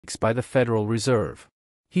by the Federal Reserve.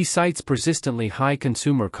 He cites persistently high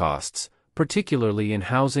consumer costs, particularly in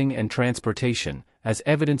housing and transportation, as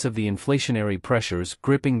evidence of the inflationary pressures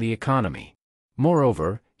gripping the economy.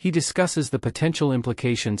 Moreover, he discusses the potential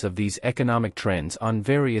implications of these economic trends on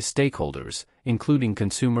various stakeholders, including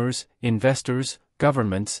consumers, investors,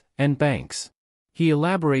 governments, and banks. He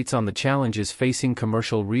elaborates on the challenges facing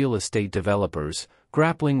commercial real estate developers,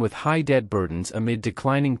 grappling with high debt burdens amid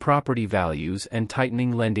declining property values and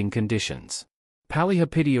tightening lending conditions.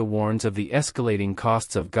 Palihapitiya warns of the escalating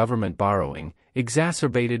costs of government borrowing,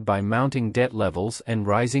 exacerbated by mounting debt levels and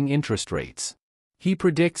rising interest rates. He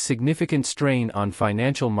predicts significant strain on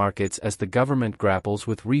financial markets as the government grapples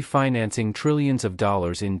with refinancing trillions of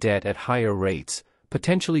dollars in debt at higher rates,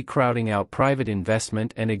 potentially crowding out private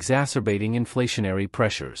investment and exacerbating inflationary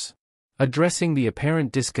pressures. Addressing the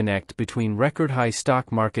apparent disconnect between record-high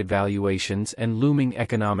stock market valuations and looming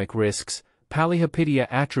economic risks, Palihapitiya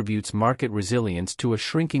attributes market resilience to a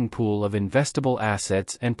shrinking pool of investable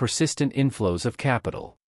assets and persistent inflows of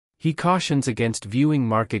capital. He cautions against viewing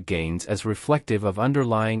market gains as reflective of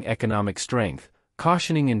underlying economic strength,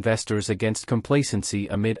 cautioning investors against complacency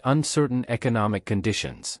amid uncertain economic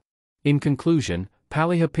conditions. In conclusion,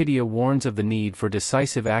 Palihapitiya warns of the need for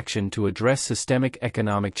decisive action to address systemic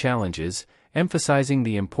economic challenges, emphasizing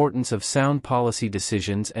the importance of sound policy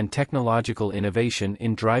decisions and technological innovation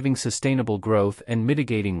in driving sustainable growth and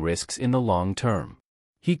mitigating risks in the long term.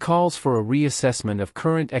 He calls for a reassessment of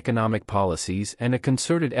current economic policies and a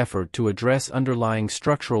concerted effort to address underlying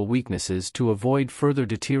structural weaknesses to avoid further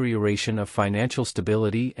deterioration of financial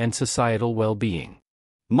stability and societal well-being.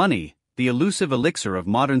 Money, the elusive elixir of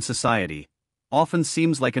modern society, often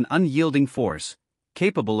seems like an unyielding force,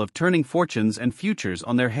 capable of turning fortunes and futures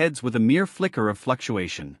on their heads with a mere flicker of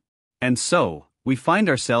fluctuation. And so, we find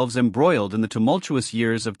ourselves embroiled in the tumultuous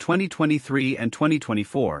years of 2023 and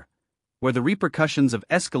 2024, where the repercussions of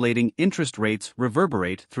escalating interest rates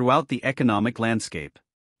reverberate throughout the economic landscape.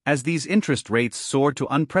 As these interest rates soar to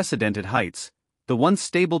unprecedented heights, the once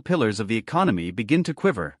stable pillars of the economy begin to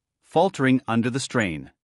quiver, faltering under the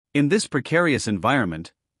strain. In this precarious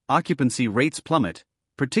environment, occupancy rates plummet,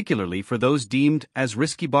 particularly for those deemed as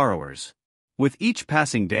risky borrowers. With each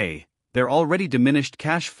passing day, their already diminished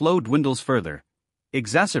cash flow dwindles further,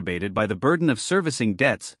 exacerbated by the burden of servicing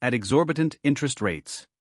debts at exorbitant interest rates.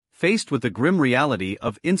 Faced with the grim reality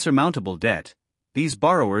of insurmountable debt, these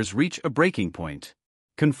borrowers reach a breaking point.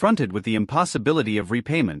 Confronted with the impossibility of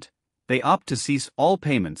repayment, they opt to cease all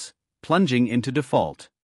payments, plunging into default.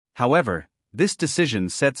 However, this decision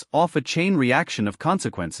sets off a chain reaction of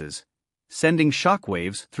consequences, sending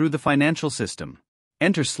shockwaves through the financial system.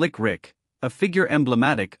 Enter Slick Rick, a figure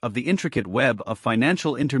emblematic of the intricate web of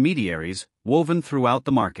financial intermediaries woven throughout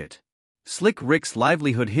the market. Slick Rick's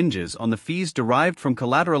livelihood hinges on the fees derived from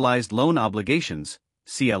collateralized loan obligations,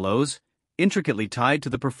 CLOs, intricately tied to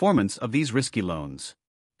the performance of these risky loans.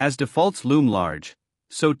 As defaults loom large,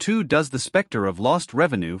 so too does the specter of lost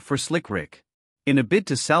revenue for Slick Rick. In a bid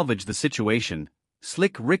to salvage the situation,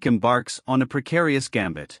 Slick Rick embarks on a precarious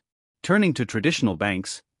gambit. Turning to traditional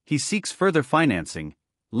banks, he seeks further financing,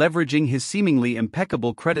 leveraging his seemingly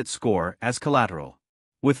impeccable credit score as collateral.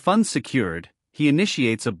 With funds secured, he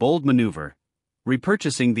initiates a bold maneuver,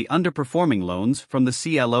 repurchasing the underperforming loans from the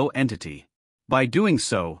CLO entity. By doing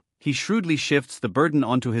so, he shrewdly shifts the burden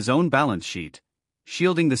onto his own balance sheet,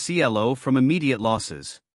 shielding the CLO from immediate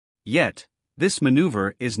losses. Yet, this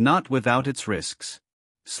maneuver is not without its risks.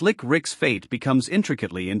 Slick Rick's fate becomes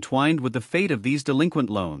intricately entwined with the fate of these delinquent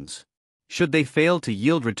loans. Should they fail to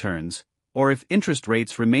yield returns, or if interest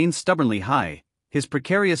rates remain stubbornly high, his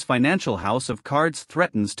precarious financial house of cards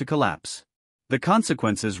threatens to collapse. The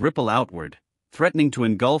consequences ripple outward, threatening to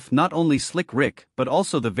engulf not only Slick Rick but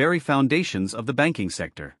also the very foundations of the banking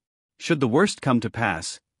sector. Should the worst come to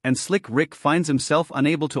pass, and Slick Rick finds himself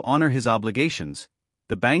unable to honor his obligations,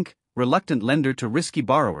 the bank, reluctant lender to risky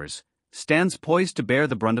borrowers, stands poised to bear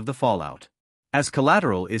the brunt of the fallout. As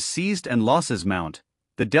collateral is seized and losses mount,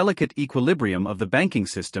 the delicate equilibrium of the banking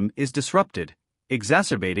system is disrupted,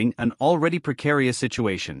 exacerbating an already precarious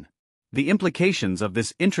situation. The implications of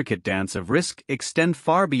this intricate dance of risk extend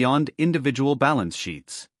far beyond individual balance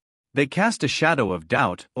sheets. They cast a shadow of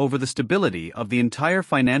doubt over the stability of the entire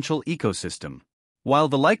financial ecosystem. While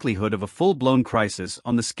the likelihood of a full-blown crisis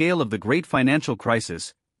on the scale of the Great Financial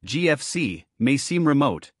Crisis, GFC, may seem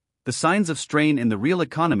remote, the signs of strain in the real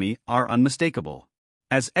economy are unmistakable.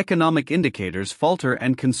 As economic indicators falter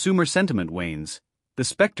and consumer sentiment wanes, the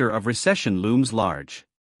specter of recession looms large.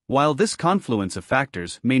 While this confluence of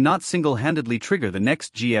factors may not single-handedly trigger the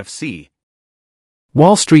next GFC,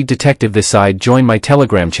 Wall Street Detective this side. Join my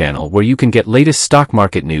Telegram channel where you can get latest stock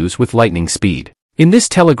market news with lightning speed. In this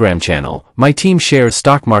Telegram channel, my team shares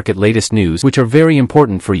stock market latest news which are very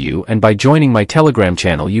important for you, and by joining my Telegram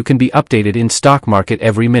channel you can be updated in stock market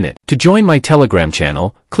every minute. To join my Telegram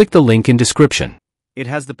channel, click the link in description. It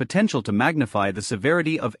has the potential to magnify the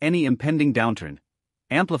severity of any impending downturn,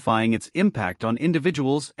 amplifying its impact on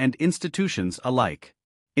individuals and institutions alike.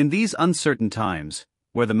 In these uncertain times,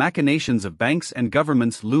 where the machinations of banks and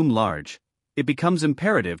governments loom large, it becomes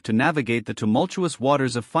imperative to navigate the tumultuous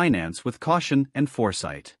waters of finance with caution and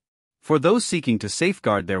foresight. For those seeking to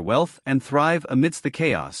safeguard their wealth and thrive amidst the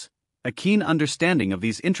chaos, a keen understanding of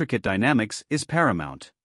these intricate dynamics is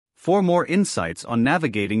paramount. For more insights on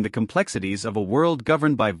navigating the complexities of a world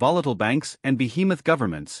governed by volatile banks and behemoth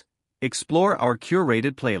governments, explore our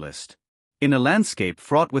curated playlist. In a landscape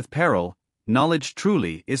fraught with peril, knowledge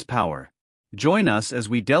truly is power. Join us as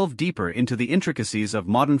we delve deeper into the intricacies of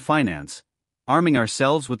modern finance, arming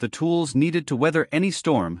ourselves with the tools needed to weather any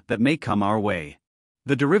storm that may come our way.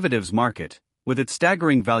 The derivatives market, with its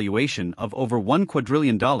staggering valuation of over $1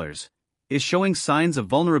 quadrillion, is showing signs of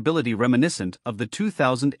vulnerability reminiscent of the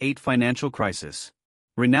 2008 financial crisis.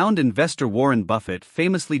 Renowned investor Warren Buffett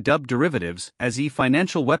famously dubbed derivatives as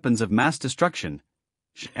financial weapons of mass destruction,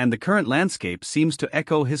 and the current landscape seems to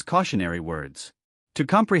echo his cautionary words. To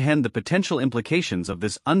comprehend the potential implications of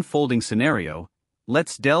this unfolding scenario,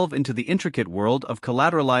 let's delve into the intricate world of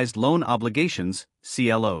collateralized loan obligations,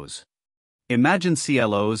 CLOs. Imagine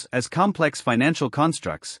CLOs as complex financial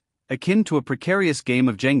constructs, akin to a precarious game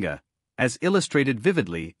of Jenga, as illustrated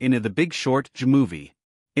vividly in The Big Short movie.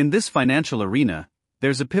 In this financial arena,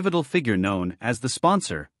 there's a pivotal figure known as the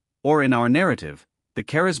sponsor, or in our narrative, the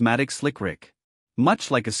charismatic Slick Rick. Much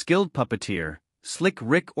like a skilled puppeteer, Slick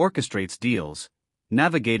Rick orchestrates deals,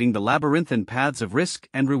 navigating the labyrinthine paths of risk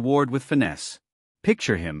and reward with finesse.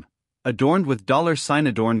 Picture him, adorned with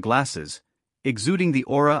 $-adorned glasses, exuding the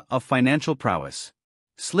aura of financial prowess.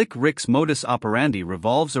 Slick Rick's modus operandi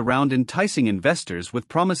revolves around enticing investors with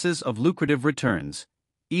promises of lucrative returns,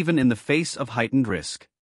 even in the face of heightened risk.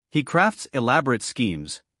 He crafts elaborate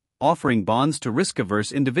schemes, offering bonds to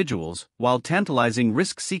risk-averse individuals while tantalizing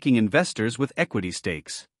risk-seeking investors with equity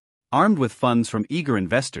stakes. Armed with funds from eager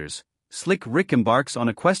investors, Slick Rick embarks on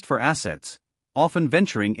a quest for assets, often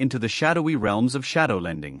venturing into the shadowy realms of shadow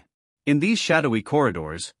lending. In these shadowy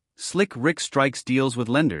corridors, Slick Rick strikes deals with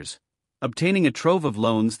lenders, obtaining a trove of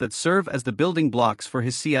loans that serve as the building blocks for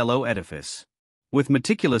his CLO edifice. With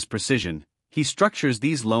meticulous precision, he structures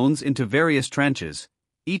these loans into various tranches,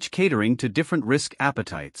 each catering to different risk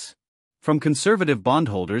appetites. From conservative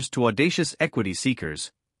bondholders to audacious equity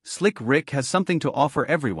seekers, Slick Rick has something to offer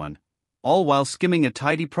everyone, all while skimming a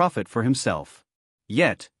tidy profit for himself.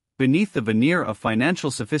 Yet, beneath the veneer of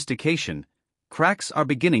financial sophistication, cracks are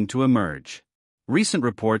beginning to emerge. Recent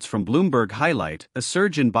reports from Bloomberg highlight a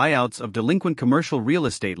surge in buyouts of delinquent commercial real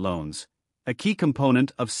estate loans, a key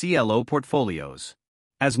component of CLO portfolios.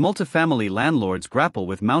 As multifamily landlords grapple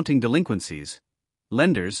with mounting delinquencies,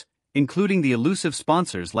 lenders, including the elusive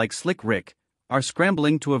sponsors like Slick Rick, are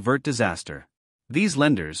scrambling to avert disaster. These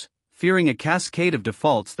lenders, fearing a cascade of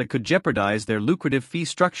defaults that could jeopardize their lucrative fee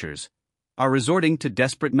structures, are resorting to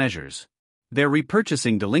desperate measures. They're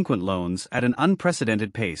repurchasing delinquent loans at an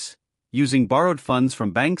unprecedented pace, using borrowed funds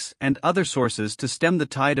from banks and other sources to stem the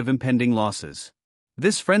tide of impending losses.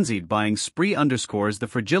 This frenzied buying spree underscores the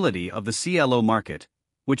fragility of the CLO market,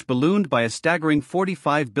 which ballooned by a staggering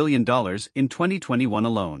 $45 billion in 2021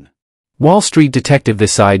 alone. Wall Street Detective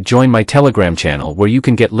this side. Join my Telegram channel where you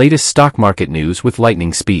can get latest stock market news with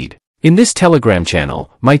lightning speed. In this Telegram channel,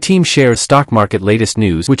 my team shares stock market latest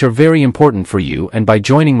news which are very important for you, and by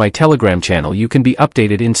joining my Telegram channel you can be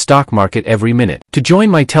updated in stock market every minute. To join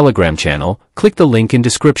my Telegram channel, click the link in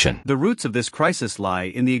description. The roots of this crisis lie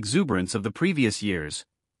in the exuberance of the previous years,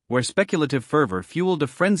 where speculative fervor fueled a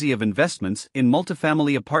frenzy of investments in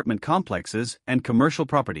multifamily apartment complexes and commercial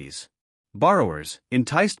properties. Borrowers,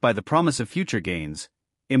 enticed by the promise of future gains,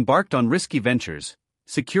 embarked on risky ventures,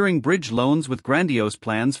 securing bridge loans with grandiose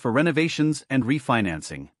plans for renovations and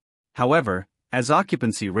refinancing. However, as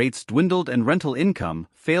occupancy rates dwindled and rental income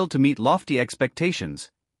failed to meet lofty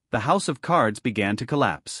expectations, the house of cards began to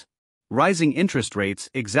collapse. Rising interest rates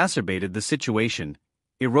exacerbated the situation,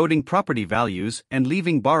 eroding property values and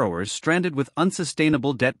leaving borrowers stranded with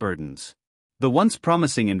unsustainable debt burdens. The once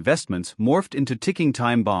promising investments morphed into ticking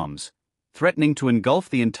time bombs, threatening to engulf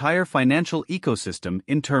the entire financial ecosystem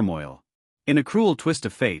in turmoil. In a cruel twist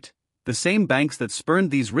of fate, the same banks that spurned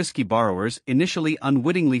these risky borrowers initially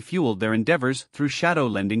unwittingly fueled their endeavors through shadow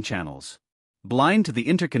lending channels. Blind to the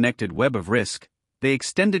interconnected web of risk, They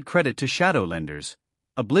extended credit to shadow lenders,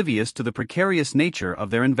 oblivious to the precarious nature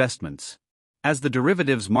of their investments. As the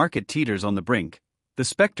derivatives market teeters on the brink, the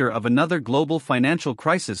specter of another global financial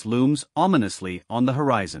crisis looms ominously on the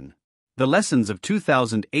horizon. The lessons of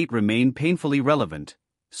 2008 remain painfully relevant,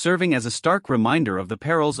 serving as a stark reminder of the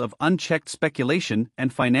perils of unchecked speculation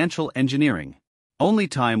and financial engineering. Only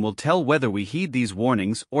time will tell whether we heed these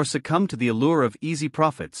warnings or succumb to the allure of easy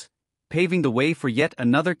profits, paving the way for yet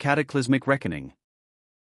another cataclysmic reckoning.